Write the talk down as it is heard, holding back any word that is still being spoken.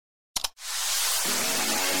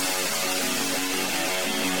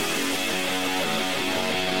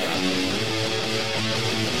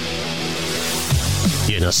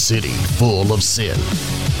In a city full of sin,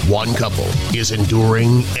 one couple is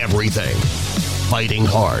enduring everything, fighting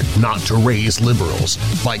hard not to raise liberals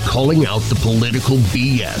by calling out the political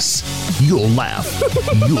BS. You'll laugh,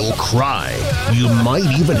 you'll cry, you might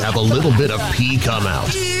even have a little bit of pee come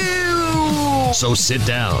out. So sit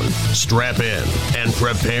down, strap in, and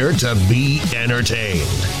prepare to be entertained.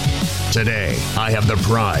 Today, I have the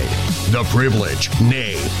pride, the privilege,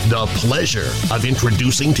 nay, the pleasure of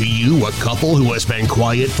introducing to you a couple who has been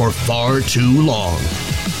quiet for far too long.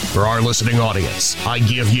 For our listening audience, I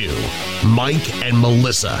give you Mike and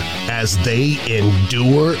Melissa as they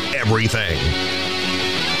endure everything.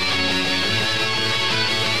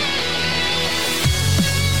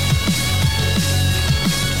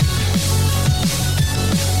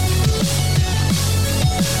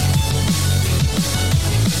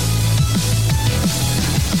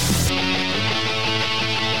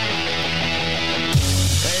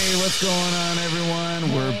 What's going on,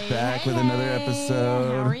 everyone? We're back with another episode.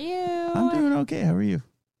 How are you? I'm doing okay. How are you?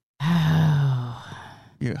 Oh,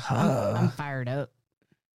 I'm I'm fired up.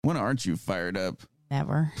 When aren't you fired up?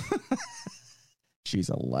 Never. She's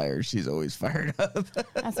a liar. She's always fired up.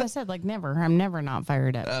 As I said, like never. I'm never not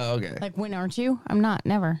fired up. Oh, okay. Like when aren't you? I'm not.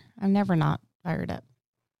 Never. I'm never not fired up.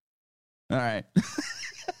 All right.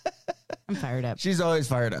 I'm fired up. She's always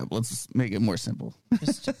fired up. Let's make it more simple.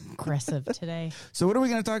 Just aggressive today. So what are we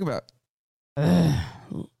going to talk about?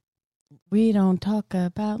 We don't talk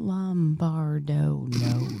about Lombardo.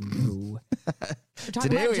 No. We're talking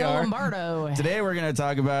Today about we Joe are. Lombardo. Today we're going to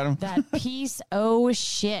talk about him. That piece of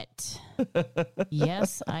shit.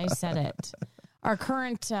 Yes, I said it. Our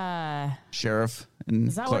current Sheriff. And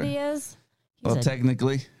is that Clark. what he is? He's Well, a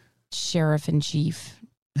technically. sheriff in chief.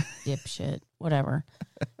 Dipshit. Whatever.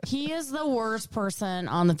 He is the worst person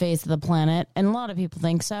on the face of the planet, and a lot of people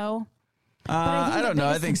think so. I don't know.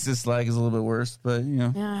 I think Sisolak is a little bit worse, but, you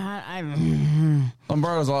know. Yeah,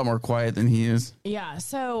 Lombardo's a lot more quiet than he is. yeah.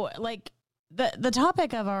 So, like, the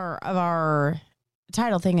topic of our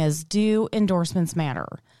title thing is: do endorsements matter?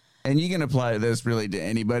 And you can apply this really to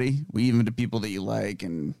anybody, even to people that you like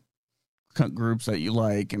and groups that you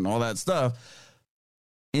like and all that stuff.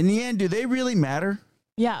 In the end, do they really matter?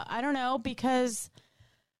 Yeah, I don't know, because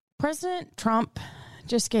President Trump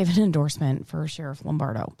just gave an endorsement for Sheriff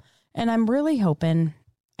Lombardo. And I'm really hoping,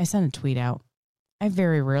 I sent a tweet out. I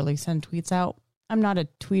very rarely send tweets out. I'm not a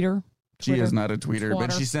tweeter. She is not a tweeter,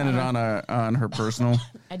 but she sent it on her personal.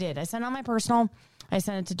 I did. I sent it on my personal. I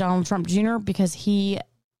sent it to Donald Trump Jr. because he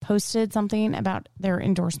posted something about their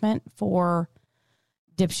endorsement for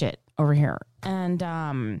dipshit over here.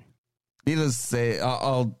 And needless to say,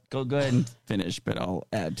 I'll go ahead and finish, but I'll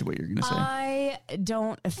add to what you're going to say. I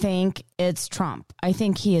don't think it's Trump. I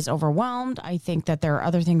think he is overwhelmed. I think that there are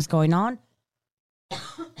other things going on.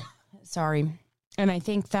 Sorry. And I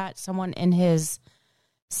think that someone in his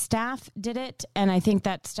staff did it, and I think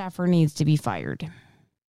that staffer needs to be fired.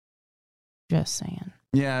 Just saying.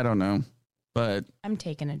 Yeah, I don't know, but I'm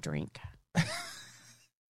taking a drink.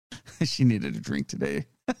 she needed a drink today.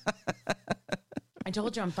 I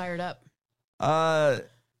told you I'm fired up. I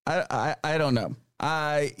don't know.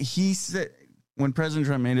 He said when President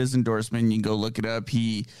Trump made his endorsement, you can go look it up.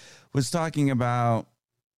 He was talking about,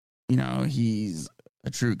 you know, he's a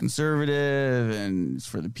true conservative and it's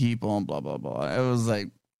for the people and blah, blah, blah. It was like,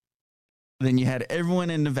 then you had everyone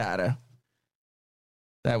in Nevada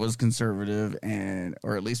that was conservative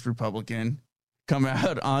or at least Republican come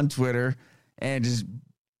out on Twitter and just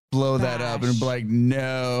blow that up and be like,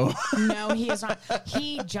 no. No, he is not.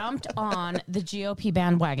 He jumped on the GOP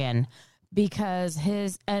bandwagon because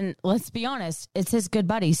and let's be honest, it's his good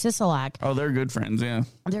buddy, Sisolak. Oh, they're good friends, yeah.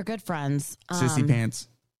 They're good friends. Sissy pants.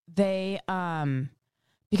 They,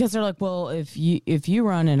 because they're like, well, if you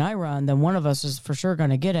run and I run, then one of us is for sure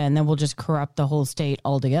going to get it, and then we'll just corrupt the whole state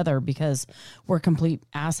altogether because we're complete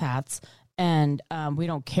asshats and we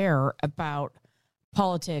don't care about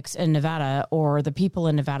politics in Nevada or the people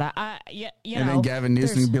in Nevada. Then Gavin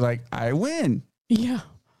Newsom would be like, I win. Yeah.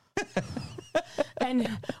 And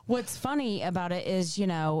what's funny about it is, you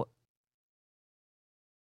know,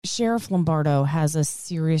 Sheriff Lombardo has a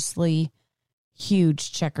seriously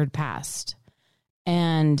huge checkered past.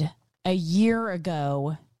 And a year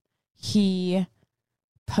ago, he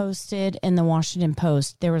posted in the Washington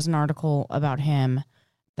Post, there was an article about him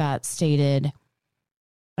that stated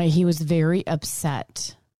he was very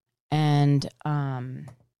upset and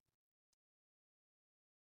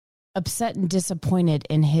disappointed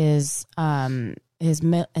in his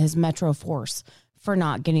Metro Force for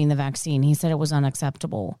not getting the vaccine. He said it was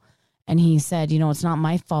unacceptable. And he said, you know, it's not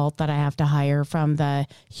my fault that I have to hire from the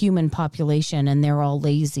human population and they're all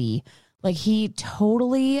lazy. Like he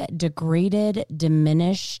totally degraded,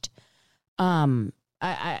 diminished.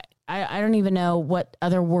 I don't even know what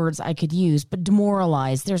other words I could use, but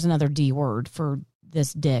demoralized. There's another D word for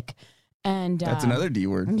this dick. And that's another D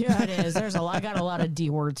word. Yeah, it is. I got a lot of D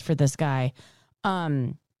words for this guy.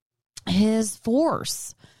 His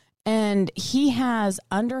force. And he has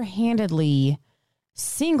underhandedly,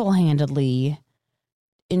 single-handedly,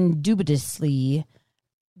 indubitably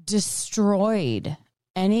destroyed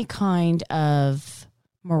any kind of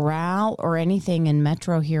morale or anything in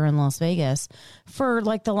Metro here in Las Vegas for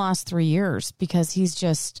like the last 3 years, because he's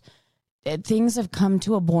just, things have come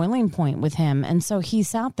to a boiling point with him. And so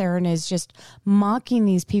he's out there and is just mocking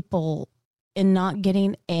these people in not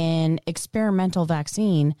getting an experimental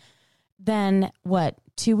vaccine. Then what,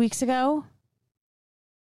 2 weeks ago?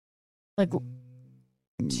 Like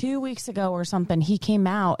 2 weeks ago or something, he came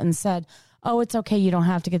out and said, oh, it's okay, you don't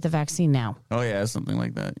have to get the vaccine now. Oh, yeah, something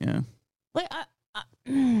like that, yeah. Like,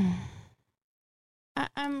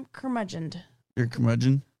 I'm curmudgeoned. You're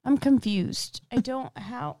curmudgeon? I'm confused. I don't,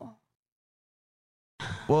 how?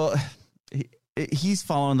 Well, he's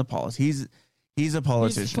following the policy. He's a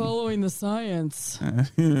politician. He's following the science.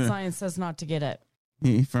 Science says not to get it.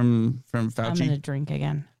 From Fauci. I'm going to drink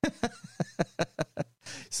again.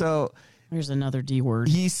 So here's another D word.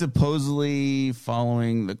 He's supposedly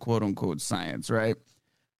following the quote unquote science, right?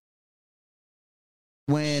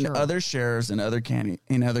 When other sheriffs in other counties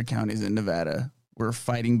in Nevada were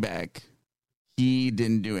fighting back, he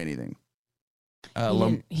didn't do anything.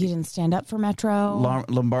 He didn't stand up for Metro.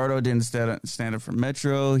 Lombardo didn't stand up for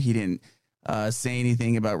Metro. He didn't say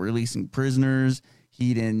anything about releasing prisoners.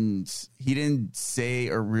 He didn't say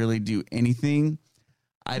or really do anything.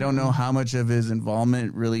 I don't know how much of his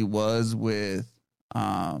involvement really was with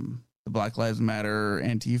the Black Lives Matter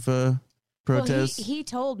Antifa protests. Well, he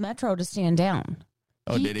told Metro to stand down.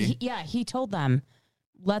 Oh, did he? Yeah, he told them,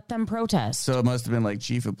 let them protest. So it must have been like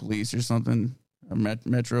chief of police or something, or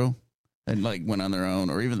Metro, and like went on their own,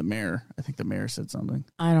 or even the mayor. I think the mayor said something.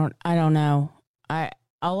 I don't know.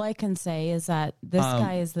 All I can say is that this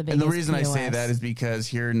guy is the biggest. And the reason POS. I say that is because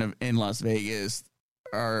here in Las Vegas,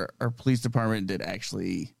 our police department did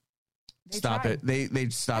actually stop it. They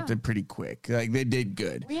stopped it pretty quick. Like they did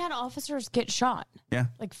good. We had officers get shot. Yeah.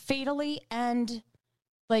 Like fatally and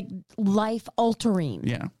like life altering.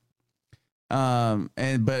 Yeah.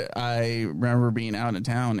 But I remember being out in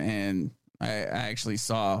town and I actually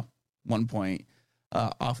saw one point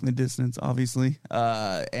off in the distance, obviously.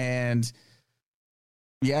 And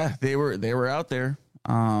yeah, they were out there.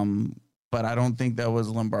 But I don't think that was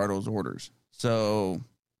Lombardo's orders. So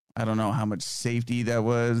I don't know how much safety that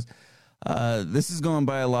was. This is going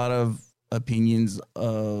by a lot of opinions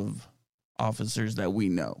of officers that we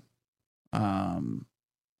know.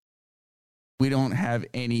 We don't have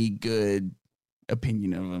any good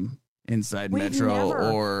opinion of them inside Metro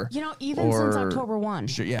or even since October 1.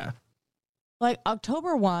 Sure, yeah. Like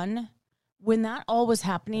October 1, when that all was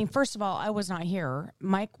happening, first of all, I was not here.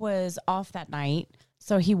 Mike was off that night,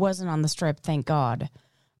 so he wasn't on the strip, thank God.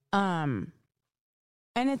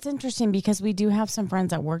 And it's interesting because we do have some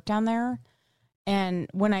friends that work down there. And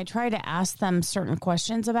when I try to ask them certain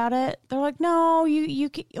questions about it, they're like, no,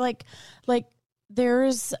 you like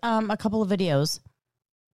there's a couple of videos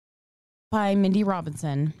by Mindy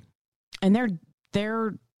Robinson, and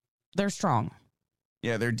they're strong.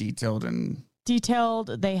 Yeah, they're detailed.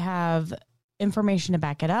 They have information to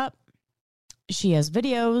back it up. She has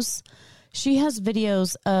videos. She has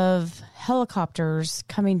videos of helicopters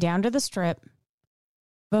coming down to the strip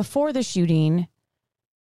before the shooting,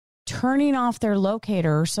 turning off their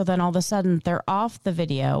locator, so then all of a sudden they're off the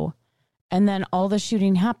video, and then all the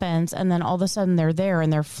shooting happens, and then all of a sudden they're there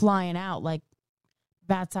and they're flying out like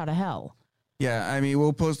bats out of hell. Yeah, I mean,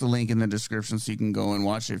 we'll post a link in the description so you can go and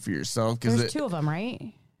watch it for yourself. There's two of them,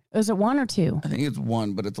 right? Is it one or two? I think it's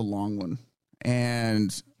one, but it's a long one.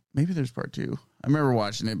 And maybe there's part two. I remember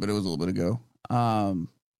watching it, but it was a little bit ago.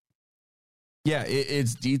 Yeah,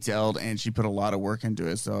 it's detailed, and she put a lot of work into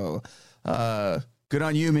it. So good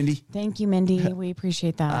on you, Mindy. Thank you, Mindy. We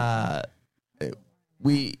appreciate that.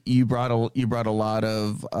 You brought a lot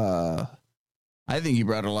of I think you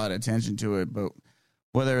brought a lot of attention to it, but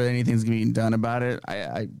whether anything's being done about it,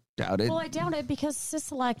 I doubt it. Well, I doubt it because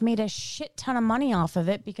Sisolak made a shit ton of money off of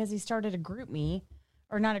it because he started a GroupMe,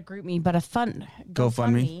 or not a GroupMe, but a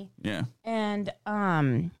GoFundMe. Yeah. And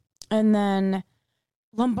then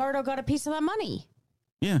Lombardo got a piece of that money.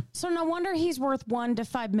 Yeah. So no wonder he's worth $1 to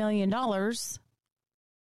 $5 million.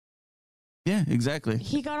 Yeah, exactly.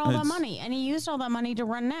 He got all that money, and he used all that money to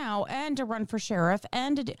run now and to run for sheriff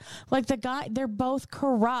and to do, like the guy. They're both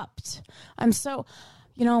corrupt. I'm so,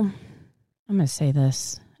 I'm going to say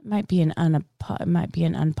this. It might be an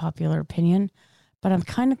unpopular opinion, but I'm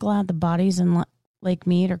kind of glad the bodies in Lake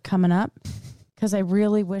Mead are coming up because I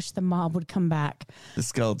really wish the mob would come back. The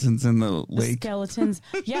skeletons in the lake. Skeletons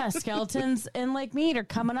in Lake Mead are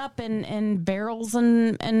coming up in barrels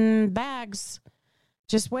and bags.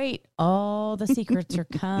 Just wait. All the secrets are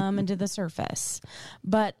coming to the surface.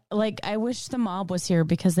 But, like, I wish the mob was here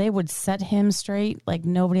because they would set him straight like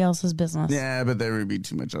nobody else's business. Yeah, but there would be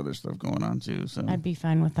too much other stuff going on, too. So I'd be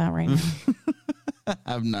fine with that right now.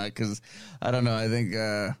 I'm not, because, I don't know, I think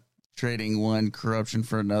trading one corruption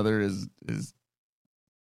for another is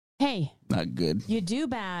Hey. not good. You do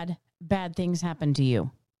bad things happen to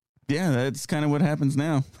you. Yeah, that's kind of what happens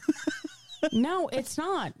now. No, it's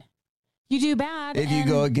not. You do bad. If you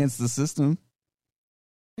go against the system.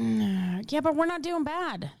 Yeah, but we're not doing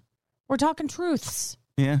bad. We're talking truths.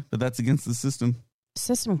 Yeah, but that's against the system.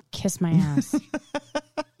 System kiss my ass.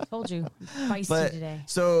 Told you. Feisty today.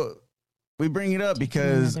 So we bring it up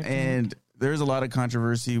because, and there's a lot of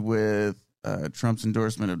controversy with Trump's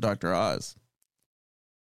endorsement of Dr. Oz.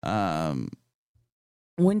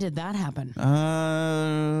 When did that happen?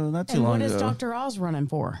 Not too and long what ago. is Dr. Oz running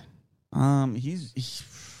for? He's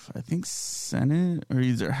I think Senate or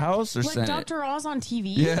either House or like Senate. Dr. Oz on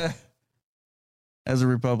TV? Yeah. As a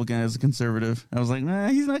Republican, as a conservative, I was like, nah,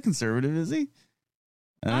 he's not conservative, is he?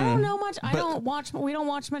 I don't know much. We don't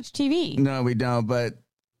watch much TV. No, we don't. But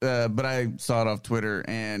I saw it off Twitter,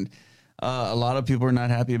 and a lot of people are not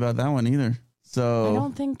happy about that one either. So I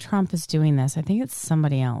don't think Trump is doing this. I think it's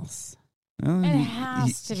somebody else. Well, it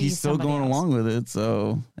has to be. He's still going else. along with it.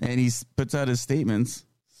 So, and he puts out his statements.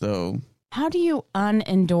 So how do you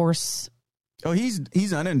unendorse? Oh, he's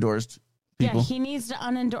unendorsed people. Yeah, he needs to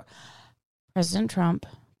unendorse. President Trump,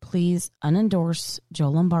 please unendorse Joe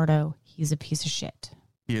Lombardo. He's a piece of shit.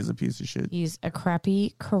 He is a piece of shit. He's a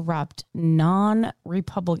crappy, corrupt,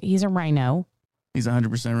 non-Republican. He's a rhino. He's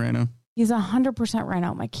 100% rhino. He's 100%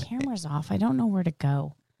 rhino. My camera's off. I don't know where to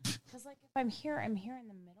go. Because like if I'm here in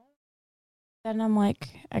the middle. Then I'm like,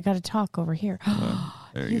 I got to talk over here.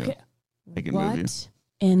 There you go. I can move you. What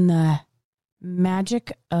in the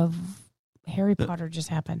magic of Harry Potter just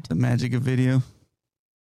happened? The magic of video.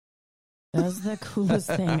 That's the coolest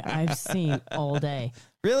thing I've seen all day.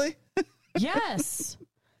 Really? Yes.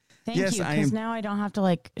 Thank Yes, you. Because now I don't have to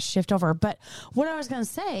like shift over. But what I was going to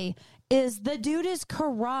say is the dude is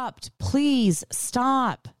corrupt. Please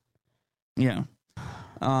stop. Yeah.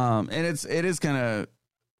 And it is kind of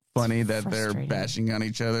funny that they're bashing on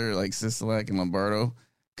each other, like Sisolak and Lombardo,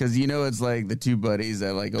 because it's like the two buddies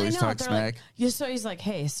that like always talk smack. So he's like,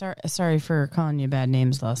 "Hey, sorry for calling you bad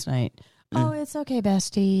names last night." Oh, it's okay,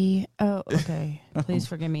 bestie. Oh, okay. Please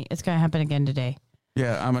forgive me. It's gonna happen again today.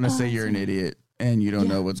 Yeah, I'm gonna say you're an idiot and you don't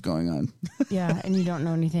know what's going on. Yeah, and you don't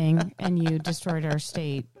know anything, and you destroyed our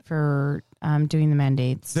state for doing the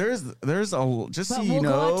mandates. There's a just but so we'll you know,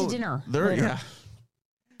 go out to dinner later.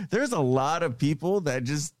 There's a lot of people that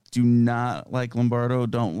just do not like Lombardo,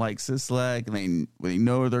 don't like Sisolak, and they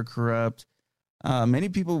know they're corrupt. Many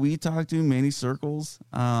people we talk to, many circles.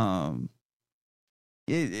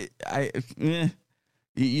 You're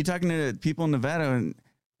talking to people in Nevada, and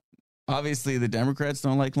obviously the Democrats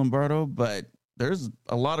don't like Lombardo, but there's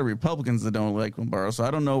a lot of Republicans that don't like Lombardo. So I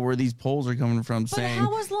don't know where these polls are coming from saying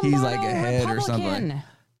he's like ahead or something.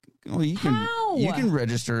 Well, you can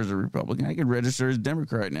register as a Republican. I can register as a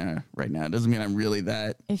Democrat right now. It doesn't mean I'm really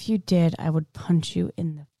that. If you did, I would punch you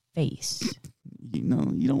in the face. You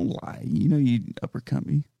don't lie. You'd uppercut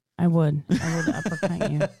me. I would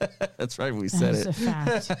uppercut you. That's right. We said it. That's a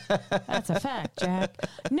fact. That's a fact, Jack.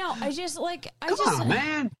 No, Come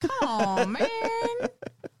on, man.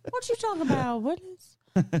 What you talking about? What is?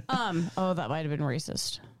 Oh, that might have been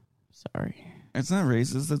racist. Sorry. It's not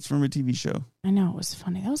racist. That's from a TV show. I know. It was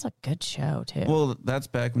funny. That was a good show, too. Well, that's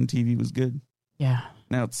back when TV was good. Yeah.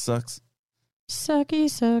 Now it sucks. Sucky,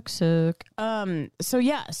 suck. So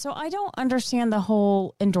I don't understand the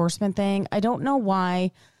whole endorsement thing. I don't know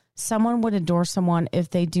why someone would endorse someone if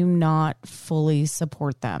they do not fully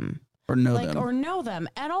support them. Or know them. Or know them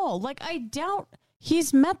at all. Like, I doubt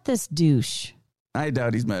he's met this douche. I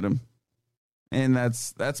doubt he's met him. And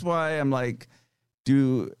that's why I'm like,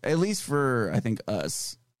 at least for, I think,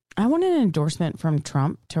 us. I want an endorsement from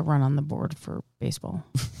Trump to run on the board for baseball.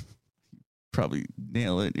 Probably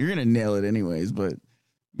nail it. You're going to nail it anyways, but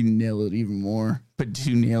you nail it even more. Put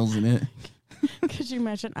 2 nails in it. Could you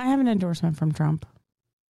imagine? I have an endorsement from Trump.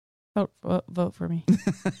 Vote for me.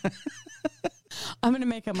 I'm going to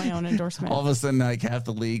make up my own endorsement. All of a sudden, like half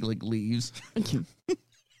the league leaves.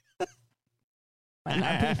 Might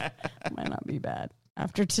not be bad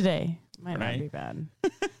after today. Might right? not be bad.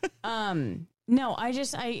 No,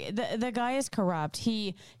 the guy is corrupt.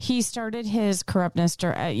 He started his corruptness,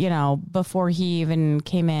 before he even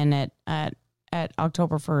came in at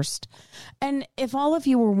October 1st. And if all of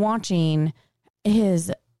you were watching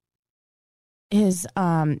his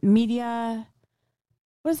media,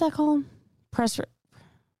 what is that called? Press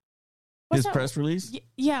release?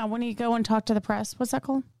 Yeah, when you go and talk to the press. What's that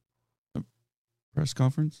called? Press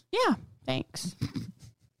conference? Yeah, thanks.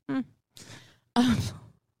 Have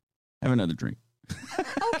another drink.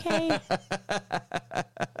 Okay.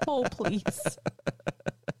 Oh, please.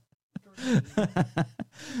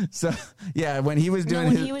 So yeah, when he was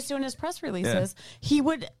doing his press releases, he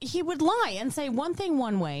would lie and say one thing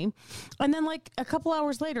one way, and then like a couple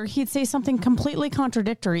hours later he'd say something completely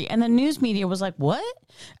contradictory, and the news media was like, "What?"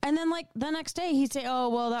 And then like the next day he'd say, "Oh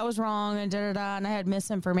well, that was wrong," and and I had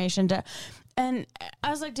misinformation. And I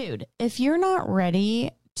was like, "Dude, if you're not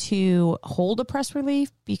ready to hold a press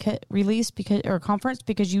release or conference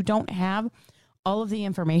because you don't have all of the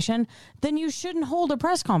information, then you shouldn't hold a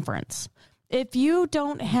press conference. If you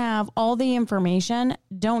don't have all the information,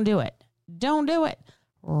 don't do it. Don't do it.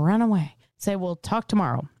 Run away. Say, we'll talk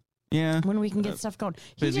tomorrow. Yeah. When we can get stuff going."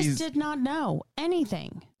 He just did not know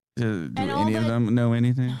anything. Do any of them know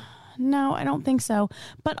anything? No, I don't think so.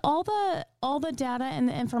 But all the data and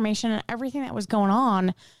the information and everything that was going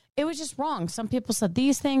on, it was just wrong. Some people said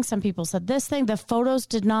these things. Some people said this thing. The photos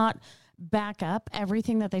did not back up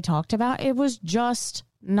everything that they talked about. It was just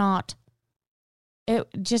not. It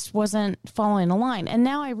just wasn't following a line. And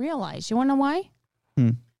now I realize, you want to know why?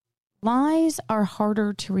 Lies are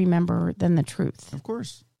harder to remember than the truth. Of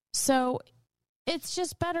course. So it's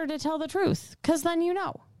just better to tell the truth because then you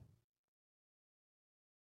know.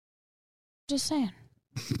 Just saying.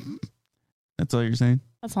 That's all you're saying?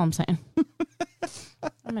 That's all I'm saying.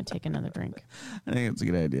 I'm going to take another drink. I think it's a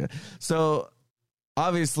good idea. So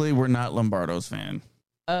obviously we're not Lombardo's fan.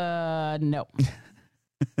 No.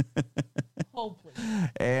 Oh, please.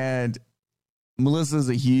 And Melissa's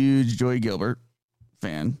a huge Joey Gilbert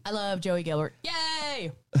fan. I love Joey Gilbert.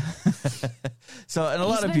 Yay! So, and a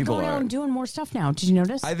lot of people going out are and doing more stuff now. Did you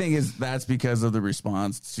notice? I think that's because of the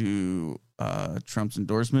response to Trump's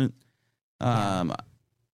endorsement.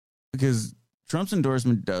 Because Trump's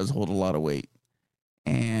endorsement does hold a lot of weight,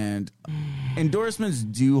 and endorsements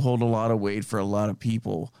do hold a lot of weight for a lot of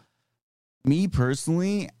people. Me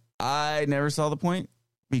personally, I never saw the point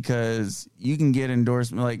because you can get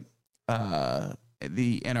endorsement like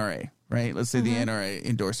the NRA, right? Let's say the NRA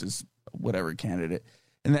endorses whatever candidate,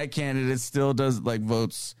 and that candidate still does like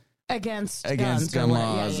votes against gun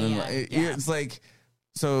laws, it's like,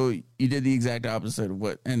 so you did the exact opposite of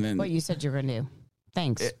what you said you were going to do.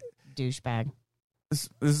 Thanks, douchebag.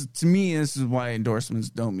 This to me, this is why endorsements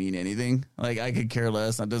don't mean anything. Like, I could care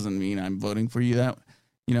less. That doesn't mean I'm voting for you. That,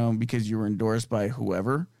 because you were endorsed by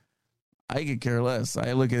whoever. I could care less.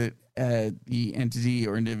 I look at the entity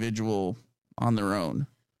or individual on their own.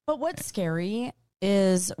 But what's scary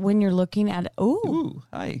is when you're looking at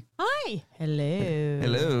Hi,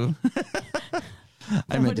 hello.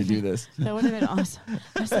 I meant to do this. That would have been awesome.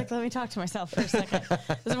 I was like, let me talk to myself for a second.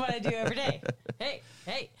 This is what I do every day. Hey.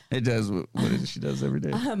 It does what she does every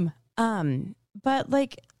day. But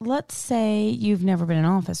like, let's say you've never been in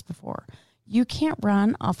office before. You can't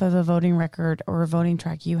run off of a voting record or a voting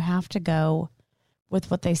track. You have to go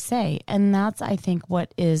with what they say. And that's, I think,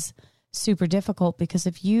 what is super difficult, because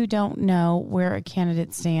if you don't know where a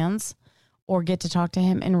candidate stands or get to talk to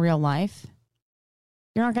him in real life,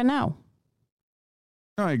 you're not going to know.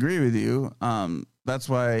 No, I agree with you. That's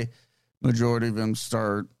why majority of them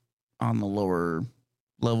start on the lower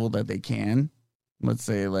level that they can. Let's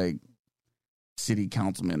say like city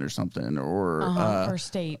councilman or something, or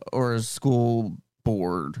state, or a school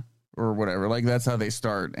board or whatever. Like, that's how they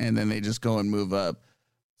start, and then they just go and move up.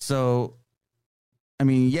 So, I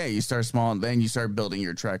mean, yeah, you start small and then you start building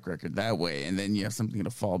your track record that way, and then you have something to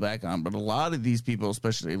fall back on. But a lot of these people,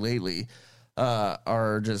 especially lately,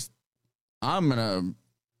 are just, I'm gonna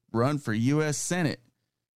run for U.S. Senate,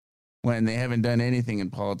 when they haven't done anything in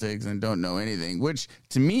politics and don't know anything, which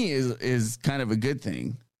to me is kind of a good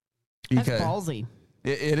thing. That's ballsy.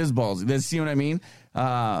 It is ballsy. See what I mean?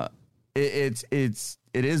 It is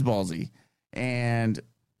ballsy. And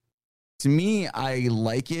to me, I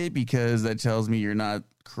like it because that tells me you're not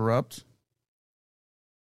corrupt.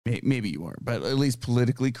 Maybe you are, but at least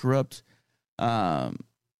politically corrupt. Well,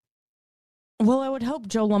 I would hope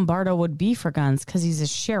Joe Lombardo would be for guns because he's a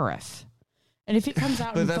sheriff. And if he comes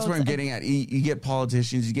out, but that's what I'm getting at. You get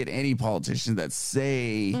politicians, you get any politician that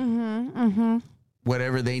say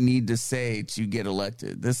whatever they need to say to get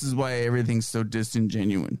elected. This is why everything's so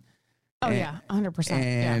disingenuous. Oh, yeah, 100%.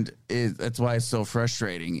 And that's why it's so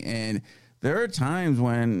frustrating. And there are times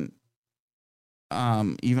when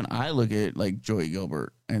even I look at like Joey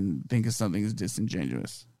Gilbert and think of something as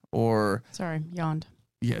disingenuous. Or Sorry, yawned.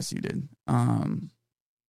 yes, you did.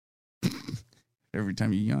 Every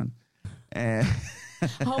time you yawn. And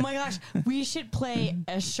Oh my gosh, we should play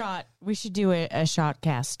a shot. We should do a shot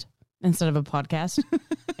cast instead of a podcast,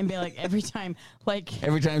 and be like every time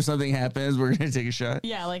something happens, we're gonna take a shot.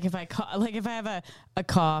 Yeah, like if I have a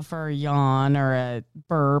cough or a yawn or a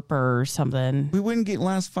burp or something, We wouldn't get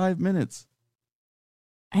last 5 minutes.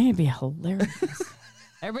 I think it'd be hilarious.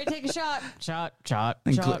 Everybody take a shot. Shot.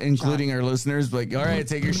 Including our listeners, like, all right,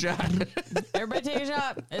 take your shot. Everybody take a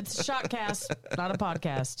shot. It's a shot cast, not a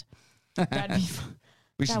podcast. That'd be fun.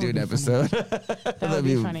 We should That do would an be funny. episode. That would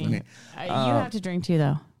be funny. You have to drink too,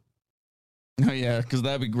 though. Oh yeah, because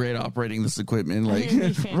that'd be great operating this equipment. Like, It'd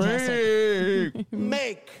be fantastic. Rick!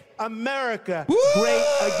 Make America Woo! great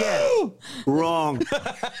again. Wrong.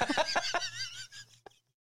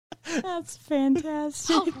 That's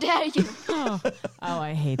fantastic. How dare you? Oh,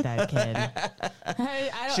 I hate that kid. I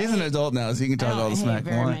don't She's an hate- adult now, so you can I talk all don't the hate smack you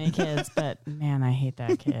very want. many kids, but man, I hate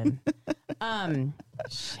that kid.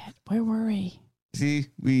 Shit, where were we? See,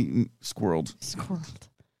 we squirreled.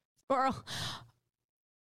 Squirrel.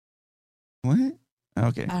 What?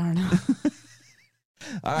 Okay. I don't know.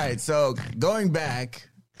 All right. So going back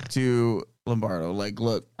to Lombardo, like,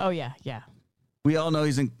 look, Oh yeah. we all know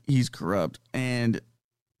he's corrupt, and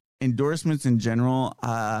endorsements in general.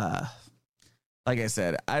 Like I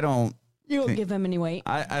said, I don't You don't give him any weight.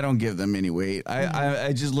 I don't give them any weight.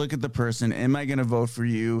 I just look at the person. Am I going to vote for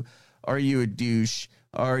you? Are you a douche?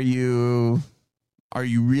 Are you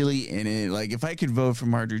really in it? Like, if I could vote for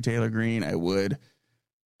Marjorie Taylor Greene, I would.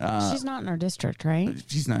 She's not in our district, right?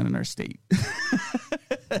 She's not in our state.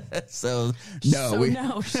 So no,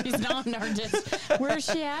 no, she's not in our district. Where is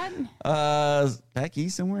she at? back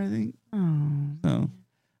east somewhere, I think. Oh, So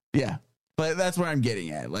yeah, but that's where I'm getting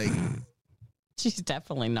at. Like, she's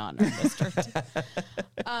definitely not in our district.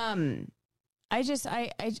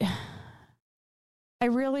 I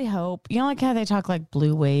really hope, like how they talk like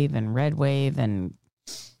blue wave and red wave and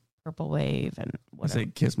purple wave and I whatever. say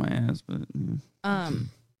kiss my ass, but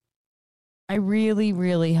I really,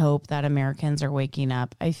 really hope that Americans are waking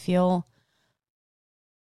up. I feel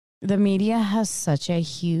the media has such a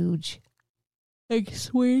huge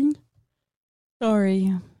swing.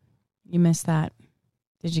 Sorry, you missed that.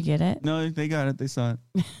 Did you get it? no, they got it. They saw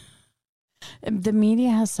it. The media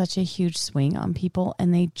has such a huge swing on people,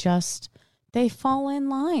 and they fall in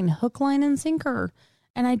line, hook, line, and sinker.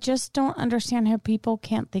 And I just don't understand how people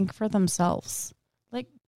can't think for themselves. Like,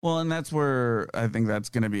 Well, and that's where I think that's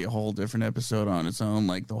going to be a whole different episode on its own.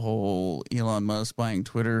 Like the whole Elon Musk buying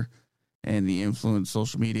Twitter and the influence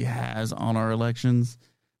social media has on our elections.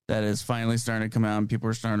 That is finally starting to come out, and people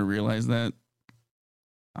are starting to realize that.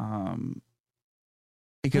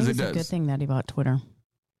 Because I it think it's a good does. thing that he bought Twitter.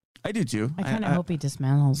 I do too. I kind of hope he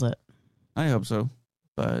dismantles it. I hope so.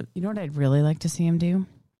 But You know what I'd really like to see him do?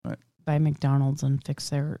 What? Buy McDonald's and fix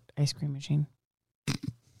their ice cream machine.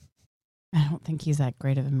 I don't think he's that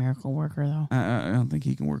great of a miracle worker, though. I don't think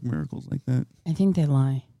he can work miracles like that. I think they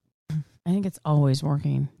lie. I think it's always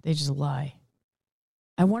working. They just lie.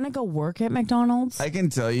 I want to go work at McDonald's. I can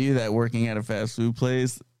tell you that working at a fast food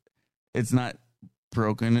place, it's not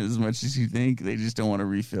broken as much as you think. They just don't want to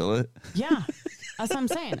refill it. Yeah, that's what I'm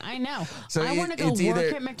saying. I know. So I want to go it's work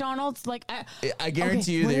either- at McDonald's. Like, I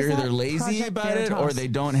guarantee you what they're is either that? lazy Project about it or Veritas. they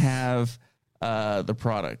don't have the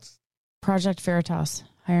products. Project Veritas.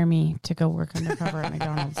 Hire me to go work undercover at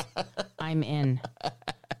McDonald's. I'm in.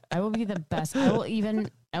 I will be the best. I will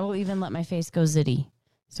even let my face go zitty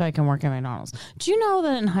so I can work at McDonald's. Do you know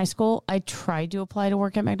that in high school I tried to apply to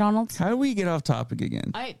work at McDonald's? How do we get off topic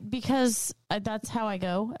again? Because that's how I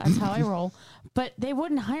go. That's how I roll. But they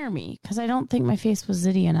wouldn't hire me because I don't think my face was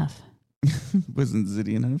zitty enough. Wasn't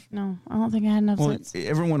zitty enough? No, I don't think I had enough Well, zits.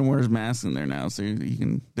 everyone wears masks in there now, so you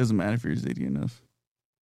can. Doesn't matter if you're zitty enough.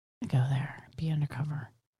 I go there, be undercover.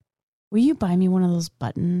 Will you buy me one of those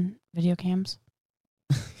button video cams?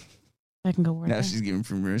 I can go work Now there. she's giving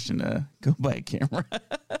permission to go buy a camera.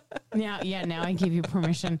 Yeah, now I give you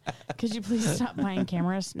permission. Could you please stop buying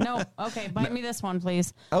cameras? No, okay, buy me this one,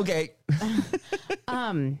 please. Okay.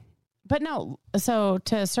 But no, so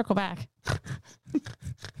to circle back.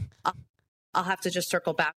 I'll have to just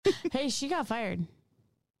circle back. Hey, she got fired.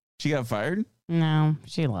 She got fired? No,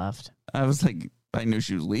 she left. I was like, I knew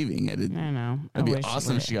she was leaving. I didn't. I know. It'd be wish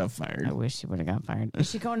awesome if would've- she got fired. I wish she would have got fired. Is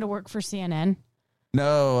she going to work for CNN?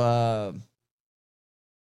 No,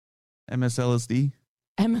 MSLSD.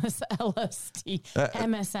 MSLST.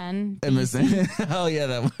 MSN. MSN. Oh, yeah,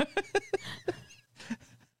 that one.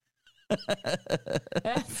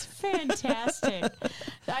 That's fantastic.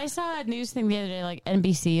 I saw a news thing the other day, like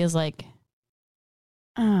NBC is like,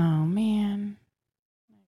 oh man.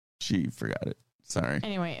 She forgot it. Sorry.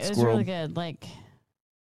 Anyway, it was Squirrel. really good. Like,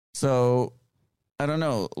 So, I don't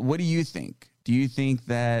know. What do you think? Do you think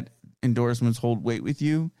that endorsements hold weight with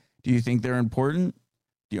you? Do you think they're important?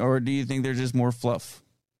 Or do you think they're just more fluff?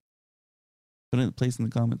 Put it in place in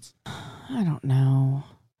the comments. I don't know.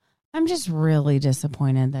 I'm just really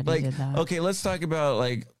disappointed that he Like, did that. okay, let's talk about,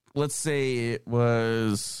 like, let's say it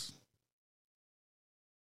was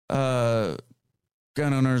Gun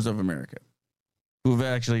Owners of America, who've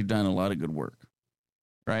actually done a lot of good work,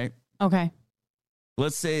 right? Okay.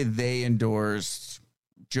 Let's say they endorsed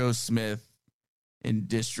Joe Smith in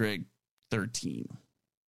District 13.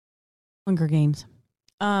 Hunger Games.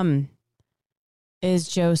 Is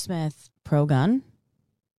Joe Smith pro-gun?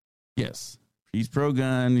 Yes. He's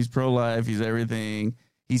pro-gun, he's pro-life, he's everything.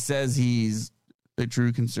 He says he's a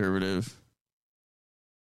true conservative.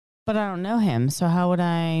 But I don't know him, so how would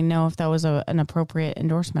I know if that was an appropriate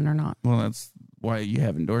endorsement or not? Well, that's why you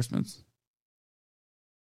have endorsements.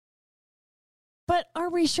 But are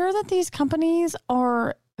we sure that these companies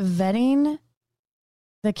are vetting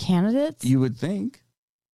the candidates? You would think.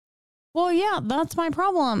 Well, yeah, that's my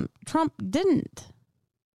problem. Trump didn't.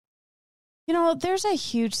 You know, there's a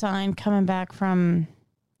huge sign coming back from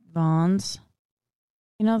Vaughn's.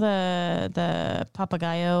 You know, the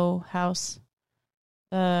Papagayo house?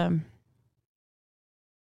 The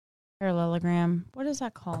parallelogram. What is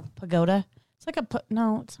that called? Pagoda? It's like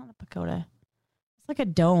no, it's not a pagoda. It's like a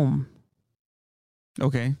dome.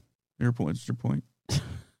 Okay. Your point.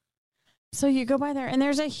 So you go by there, and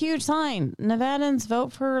there's a huge sign. Nevadans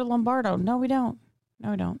vote for Lombardo. No, we don't.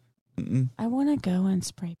 No, we don't. Mm-mm. I want to go and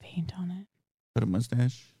spray paint on it. Put a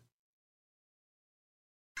mustache.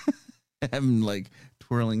 Have him, like,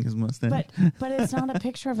 twirling his mustache. But it's not a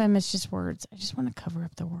picture of him. It's just words. I just want to cover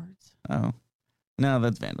up the words. Oh. No,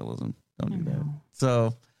 that's vandalism. Don't I do that. know.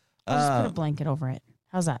 So, I'll just put a blanket over it.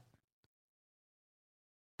 How's that?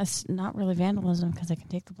 That's not really vandalism because I can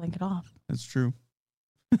take the blanket off. that's true.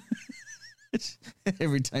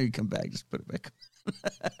 Every time you come back, just put it back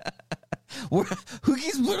on. Who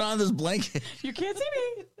keeps putting on this blanket? You can't see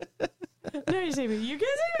me. No, you see me. You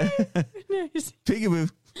can't see me. No, you see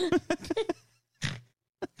Peekaboo.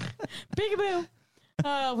 Peekaboo.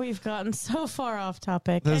 Oh, we've gotten so far off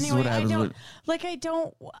topic. This is anyway, what happens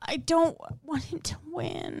I don't want him to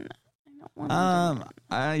win. I don't want him to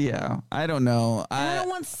win. Yeah, I don't know. And I don't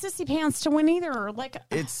want Sissy Pants to win either. Like,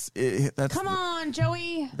 That's come on,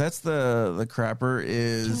 Joey. That's the crapper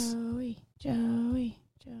is. Joey.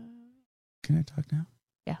 Can I talk now?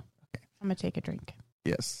 Yeah. Okay. I'm gonna take a drink.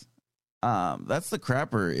 Yes. That's the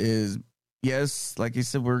crapper is. Yes, like you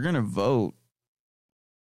said, we're gonna vote,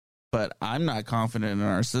 but I'm not confident in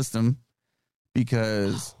our system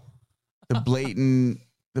because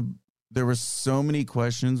there were so many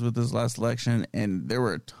questions with this last election, and there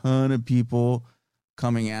were a ton of people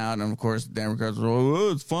coming out, and of course, Democrats were,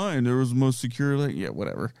 oh, it's fine. There was the most secure election. Yeah,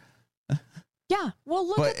 whatever. Yeah. Well,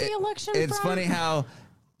 look at the election. It's funny how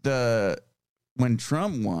when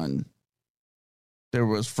Trump won, there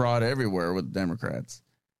was fraud everywhere with Democrats.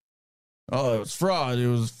 Oh, it was fraud. It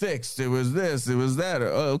was fixed. It was this. It was that.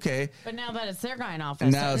 Oh, okay. But now that it's their guy in office,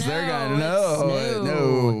 Now it's their guy.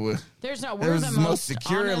 No. There's no. It We're was the the most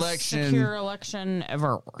secure honest, election. secure election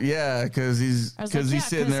ever. Yeah, because he's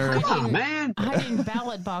sitting there. Hiding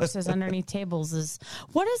ballot boxes underneath tables is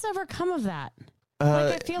what has ever come of that?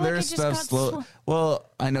 I feel like there's it just stuff got well,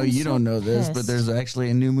 I know I'm you so don't know this, but pissed. there's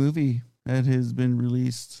actually a new movie that has been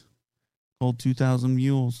released called 2000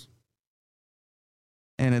 Mules.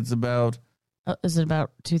 And it's about is it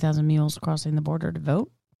about 2,000 mules crossing the border to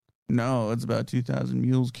vote? No, it's about 2,000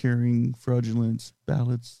 mules carrying fraudulent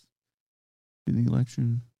ballots to the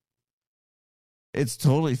election. It's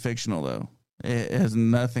totally fictional, though. It has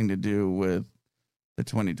nothing to do with the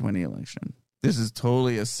 2020 election. This is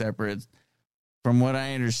totally a separate, from what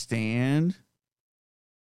I understand,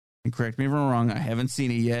 and correct me if I'm wrong, I haven't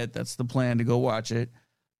seen it yet. That's the plan, to go watch it.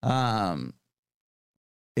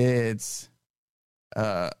 It's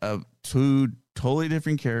two totally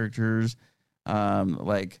different characters.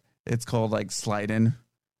 Like it's called like Sliden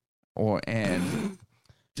and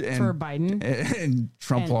For Biden and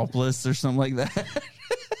Trumpopolis or something like that.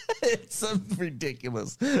 It's something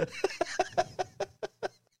ridiculous.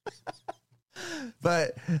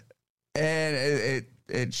 But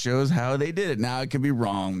it shows how they did it. Now it could be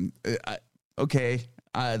wrong. Okay.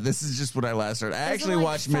 This is just what I last heard. I actually like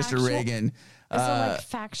watched factual? Mr. Reagan Is it like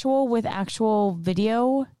factual with actual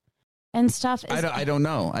video and stuff? I don't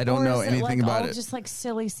know. I don't or know is anything it like about all it. just like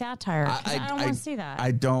silly satire. 'Cause I don't want to see that.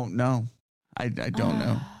 I don't know. I don't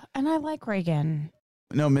know. And I like Reagan.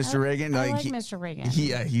 No, Mr. Reagan. I like he- Mr. Reagan.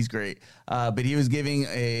 he's great. But he was giving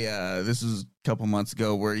this was a couple months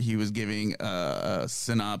ago where he was giving a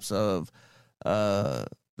synopsis of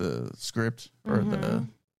the script or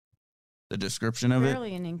the description of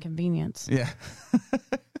Barely an inconvenience. it. Yeah.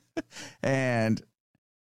 and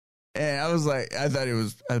I was like, I thought it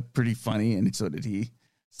was pretty funny, and so did he.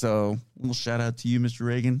 So, a little shout out to you, Mr.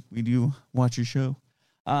 Reagan. We do watch your show.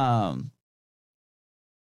 But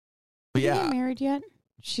Did they yeah, get married yet?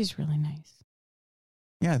 She's really nice.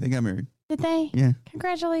 yeah, I think I'm married. Did they? Yeah.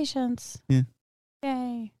 Congratulations. Yeah.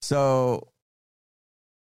 Yay. So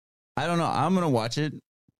I don't know. I'm gonna watch it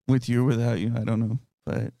with you or without you. I don't know,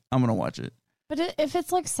 but I'm gonna watch it. But if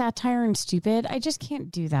it's like satire and stupid, I just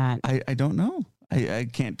can't do that. I don't know. I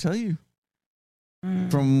can't tell you.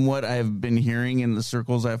 Mm. From what I've been hearing in the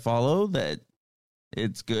circles I follow, that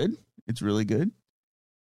it's good. It's really good.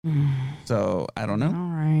 So I don't know.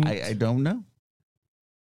 All right. I don't know.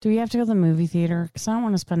 Do we have to go to the movie theater? Because I don't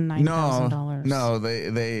want to spend $9,000. No,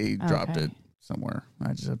 they dropped Okay. it somewhere.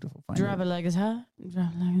 I just have to find Drop it. it like it's hot.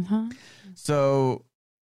 Drop it like it's hot. So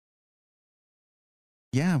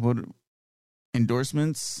yeah, what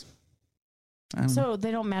endorsements? I don't know. So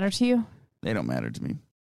they don't matter to you? They don't matter to me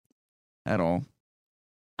at all.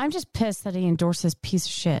 I'm just pissed that he endorsed this piece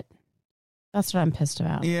of shit. That's what I'm pissed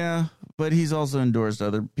about. Yeah, but he's also endorsed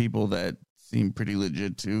other people that seem pretty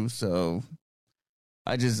legit too. So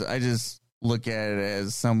I just look at it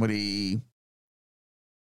as somebody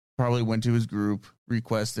probably went to his group,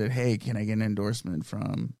 requested, "Hey, can I get an endorsement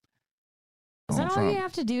from?" Is that Donald all Trump?" you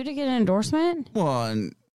have to do to get an endorsement? Well,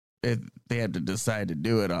 and they had to decide to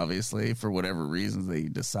do it, obviously, for whatever reasons they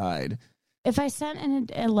decide. If I sent in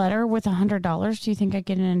a letter with $100, do you think I'd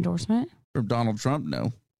get an endorsement? From Donald Trump,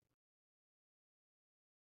 no.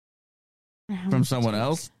 How From much it someone takes?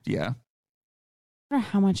 else, yeah. I wonder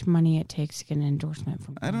how much money it takes to get an endorsement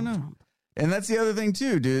from I don't Donald know. Trump. And that's the other thing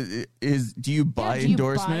too. Do you buy Yeah, do you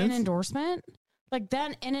endorsements? buy an endorsement? Like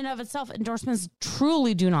then, in and of itself, endorsements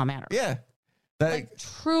truly do not matter. Yeah. That, Like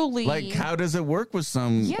truly. like how does it work with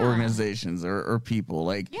some Yeah. organizations or people?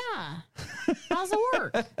 Like, Yeah. How's it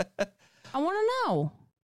work? I want to know.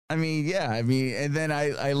 I mean, and then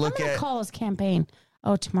I look I'm gonna at call this campaign.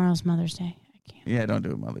 Oh, tomorrow's Mother's Day. I can't. yeah, don't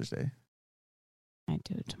do it Mother's Day, I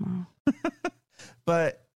do it tomorrow.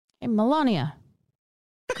 but Hey, Melania,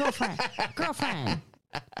 girlfriend,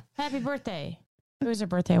 happy birthday. It was her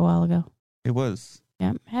birthday a while ago. it was,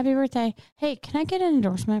 Yeah, happy birthday. Hey, can I get an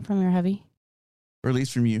endorsement from your hubby? or at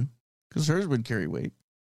least from you, because hers would carry weight.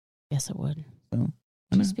 Yes, it would. So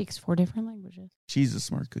I She know. speaks 4 different languages. She's a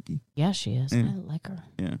smart cookie. Yeah, she is. Yeah. I like her.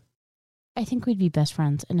 Yeah. I think we'd be best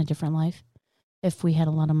friends in a different life if we had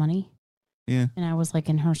a lot of money Yeah, and I was like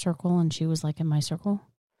in her circle and she was like in my circle.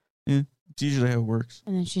 it's usually how it works.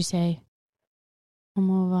 And then she'd say,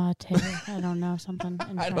 "Como va te?" I don't know, something.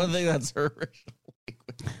 In I don't French. think that's her original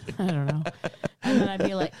language. I don't know. And then I'd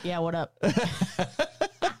be like, "Yeah, what up?"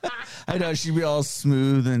 I know she'd be all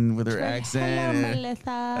smooth and with her Like, accent. "Hello, Melissa."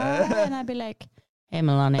 And I'd be like, "Hey,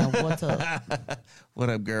 Melania, what's up?" What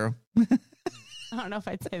up, girl? I don't know if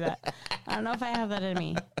I'd say that. I don't know if I have that in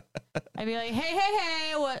me. I'd be like,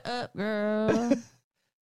 hey, what up, girl?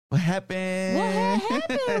 What happened? What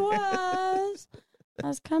happened was I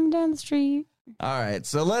was coming down the street. All right,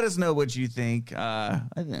 so let us know what you think. I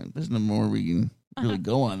think there's no more we can really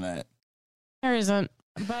go on that. There isn't.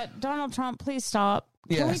 But Donald Trump, please stop.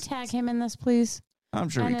 Can we Yes. tag him in this, please? I'm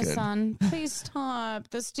sure And we his could. son. Please stop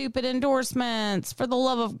the stupid endorsements for the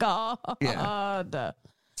love of God. Yeah.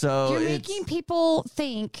 So You're it's, making people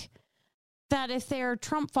think that if they're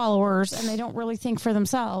Trump followers and they don't really think for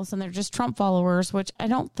themselves and they're just Trump followers, which I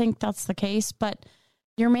don't think that's the case, but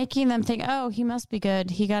you're making them think, oh, he must be good.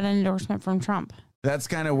 He got an endorsement from Trump. that's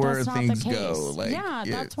kind of where That's not things the case. go. Like, yeah,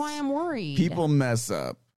 that's why I'm worried. people mess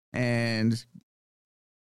up, and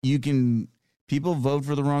people vote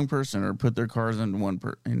for the wrong person or put their cars in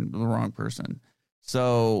the wrong person.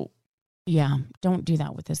 So Yeah, don't do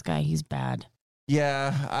that with this guy. He's bad.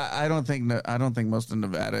 yeah, I don't think most of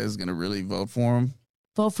Nevada is going to really vote for him.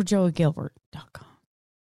 Vote for JoeyGilbert.com.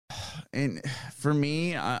 And for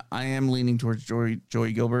me, I am leaning towards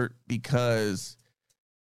Joey Gilbert because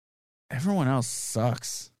everyone else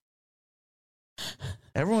sucks.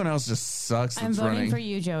 Everyone else just sucks. I'm That's voting running. for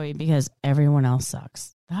you, Joey, because everyone else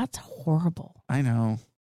sucks. That's horrible. I know.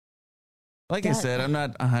 Like I That- said, I'm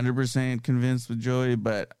not 100% convinced with Joey,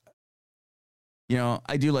 but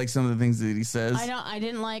I do like some of the things that he says. I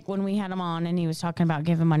didn't like when we had him on and he was talking about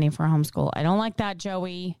giving money for homeschool. I don't like that,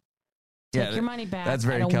 Joey. Take your money back. That's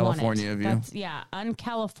very I don't California want it. of you. That's,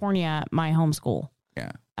 un-California my homeschool.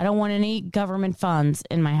 Yeah. I don't want any government funds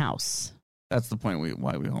in my house. That's the point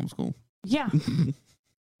why we homeschool. Yeah.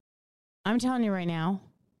 I'm telling you right now,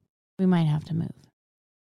 we might have to move.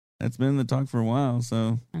 That's been the talk for a while.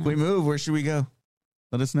 So if we move, where should we go?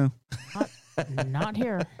 Let us know. Not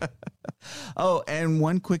here. Oh, and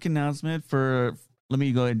one quick announcement let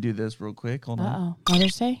me go ahead and do this real quick. Hold on. Uh-oh.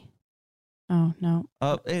 Mother's Day? Oh, no.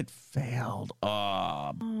 Oh, it failed.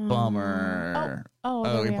 Oh, bummer.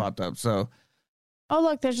 Oh, he popped up. So, oh,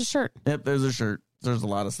 look, there's a shirt. Yep, there's a shirt. There's a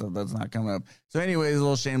lot of stuff that's not coming up. So anyways, a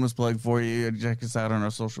little shameless plug for you. Check us out on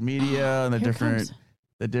our social media and the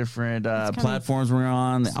different platforms we're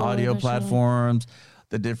on, the audio platforms,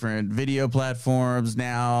 the different video platforms.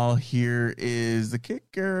 Now, here is the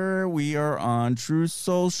kicker. We are on True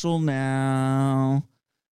Social now.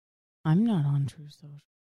 I'm not on True Social.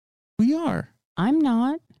 We are. I'm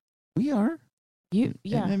not. We are. You,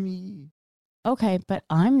 yeah. NME. Okay, but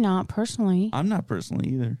I'm not personally. I'm not personally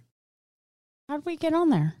either. How'd we get on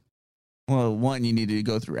there? Well, one, you need to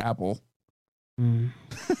go through Apple. I'm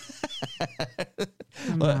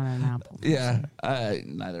not an Apple person. Yeah,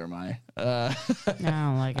 neither am I. I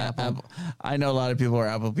don't like Apple. I know a lot of people are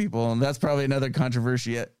Apple people, and that's probably another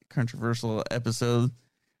controversial episode.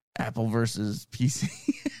 Apple versus PC.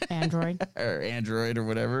 Android. Or Android or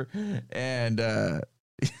whatever. And the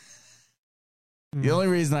only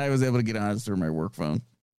reason I was able to get on is through my work phone.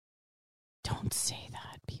 Don't say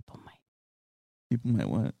that. People might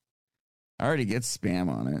what? I already get spam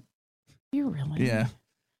on it. You really? Yeah.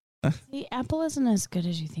 See, Apple isn't as good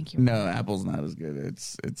as you think you're. No, Apple's not as good. It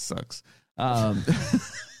sucks. That's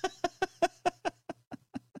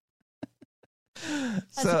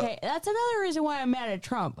okay. That's another reason why I'm mad at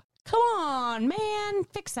Trump. Come on, man.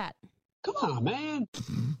 Fix that. Come on, man.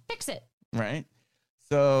 Fix it. Right?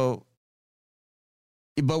 So,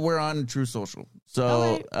 but we're on True Social.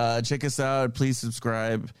 So check us out. Please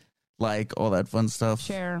subscribe, like, all that fun stuff.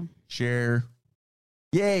 Share.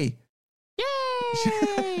 Yay.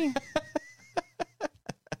 Yay.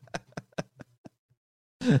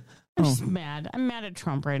 I'm just mad. I'm mad at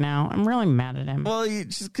Trump right now. I'm really mad at him. Well,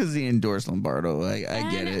 just because he endorsed Lombardo, I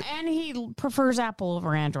get it. And he prefers Apple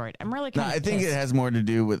over Android. I'm really kind of I think it has more to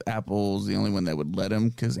do with Apple's the only one that would let him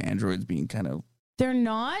because Android's being kind of... They're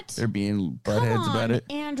not? They're being buttheads about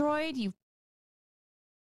it. Android, you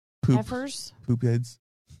poop heads.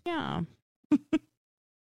 Yeah.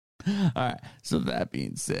 All right. So that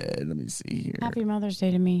being said, let me see here. Happy Mother's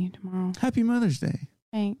Day to me tomorrow. Happy Mother's Day.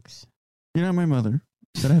 Thanks. You're not my mother,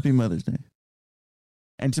 but happy Mother's Day.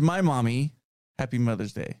 And to my mommy, happy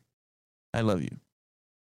Mother's Day. I love you.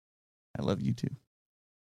 I love you too.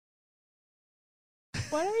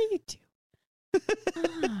 What are you doing?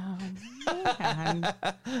 Oh, man.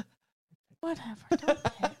 Whatever. Don't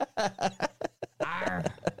hit.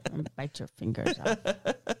 Bite your fingers off.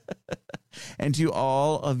 And to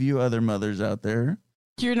all of you other mothers out there,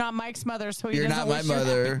 you're not Mike's mother, so you're not my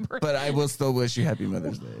mother, but I will still wish you happy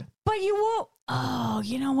Mother's Day. But you won't. Oh,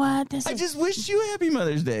 you know what? I just wish you happy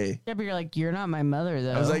Mother's Day. Yeah, but you're like, you're not my mother,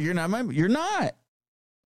 though. I was like, you're not.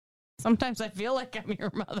 Sometimes I feel like I'm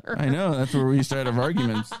your mother. I know. That's where we used to have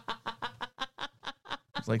arguments.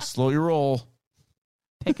 It's like, slow your roll.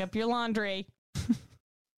 Pick up your laundry.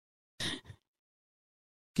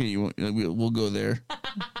 Okay, we'll go there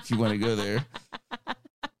if you want to go there.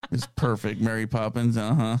 It's perfect. Mary Poppins,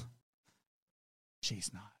 She's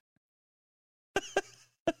not.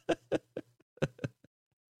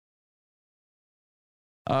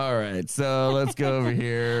 All right, so let's go over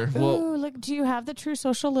here. Ooh, look, do you have the True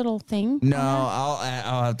Social little thing? No,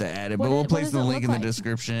 I'll have to add it, but we'll place the link in the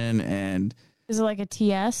description. And is it like a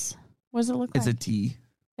TS? What does it look like? It's a T.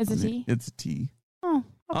 It's a T? It's a T. Oh,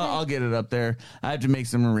 okay. I'll get it up there. I have to make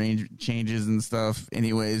some changes and stuff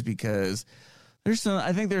anyways, because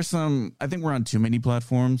I think we're on too many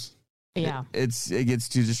platforms. Yeah. It gets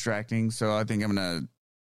too distracting, so I think I'm going to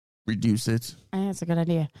reduce it. I think that's a good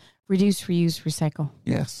idea. Reduce, reuse, recycle.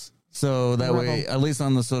 Yes. So that way, at least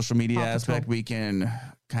on the social media aspect, we can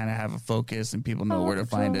kind of have a focus and people know where to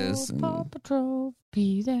find us. And... Paw Patrol,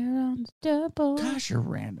 be there on the double. Gosh, you're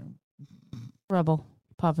random. Rebel,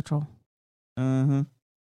 Paw Patrol. Uh-huh.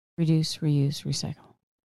 Reduce, reuse, recycle.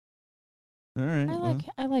 All right.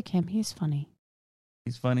 I like him. He's funny.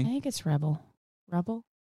 He's funny? I think it's Rebel. Rebel?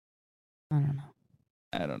 I don't know.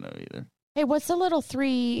 I don't know either. Hey, what's the little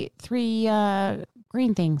three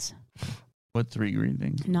green things? What 3 green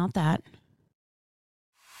things? Not that.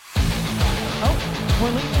 Oh,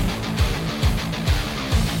 we're leaving.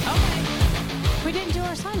 We didn't do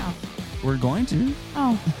our sign off. We're going to.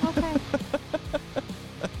 Oh, okay.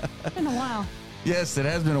 It's been a while. Yes, it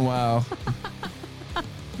has been a while.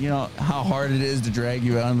 You know how hard it is to drag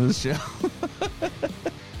you out of this show.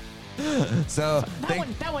 So That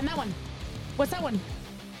one. What's that one?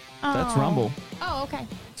 that's Oh. Rumble. Oh, okay.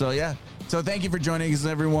 So yeah. So thank you for joining us,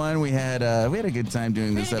 everyone. We had a good time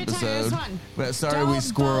doing this had a good time. It episode. was fun. But sorry Don't we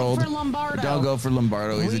squirreled. vote for Lombardo. Don't go for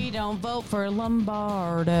Lombardo. He's We don't vote for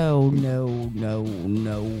Lombardo.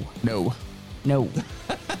 No.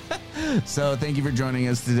 So thank you for joining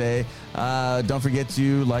us today. Don't forget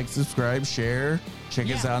to like, subscribe, share. Check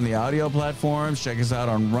us Yeah. out on the audio platforms. Check us out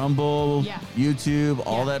on Rumble, Yeah. YouTube,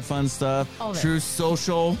 all Yeah. that fun stuff. All of it. True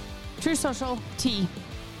Social True Social T.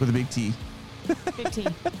 with a big T Big T.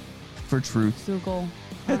 for truth. Google.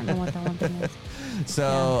 I don't know what that one thing is.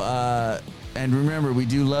 So, and remember, we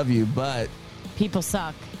do love you, but People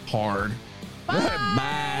suck. hard.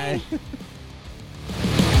 Bye. Bye.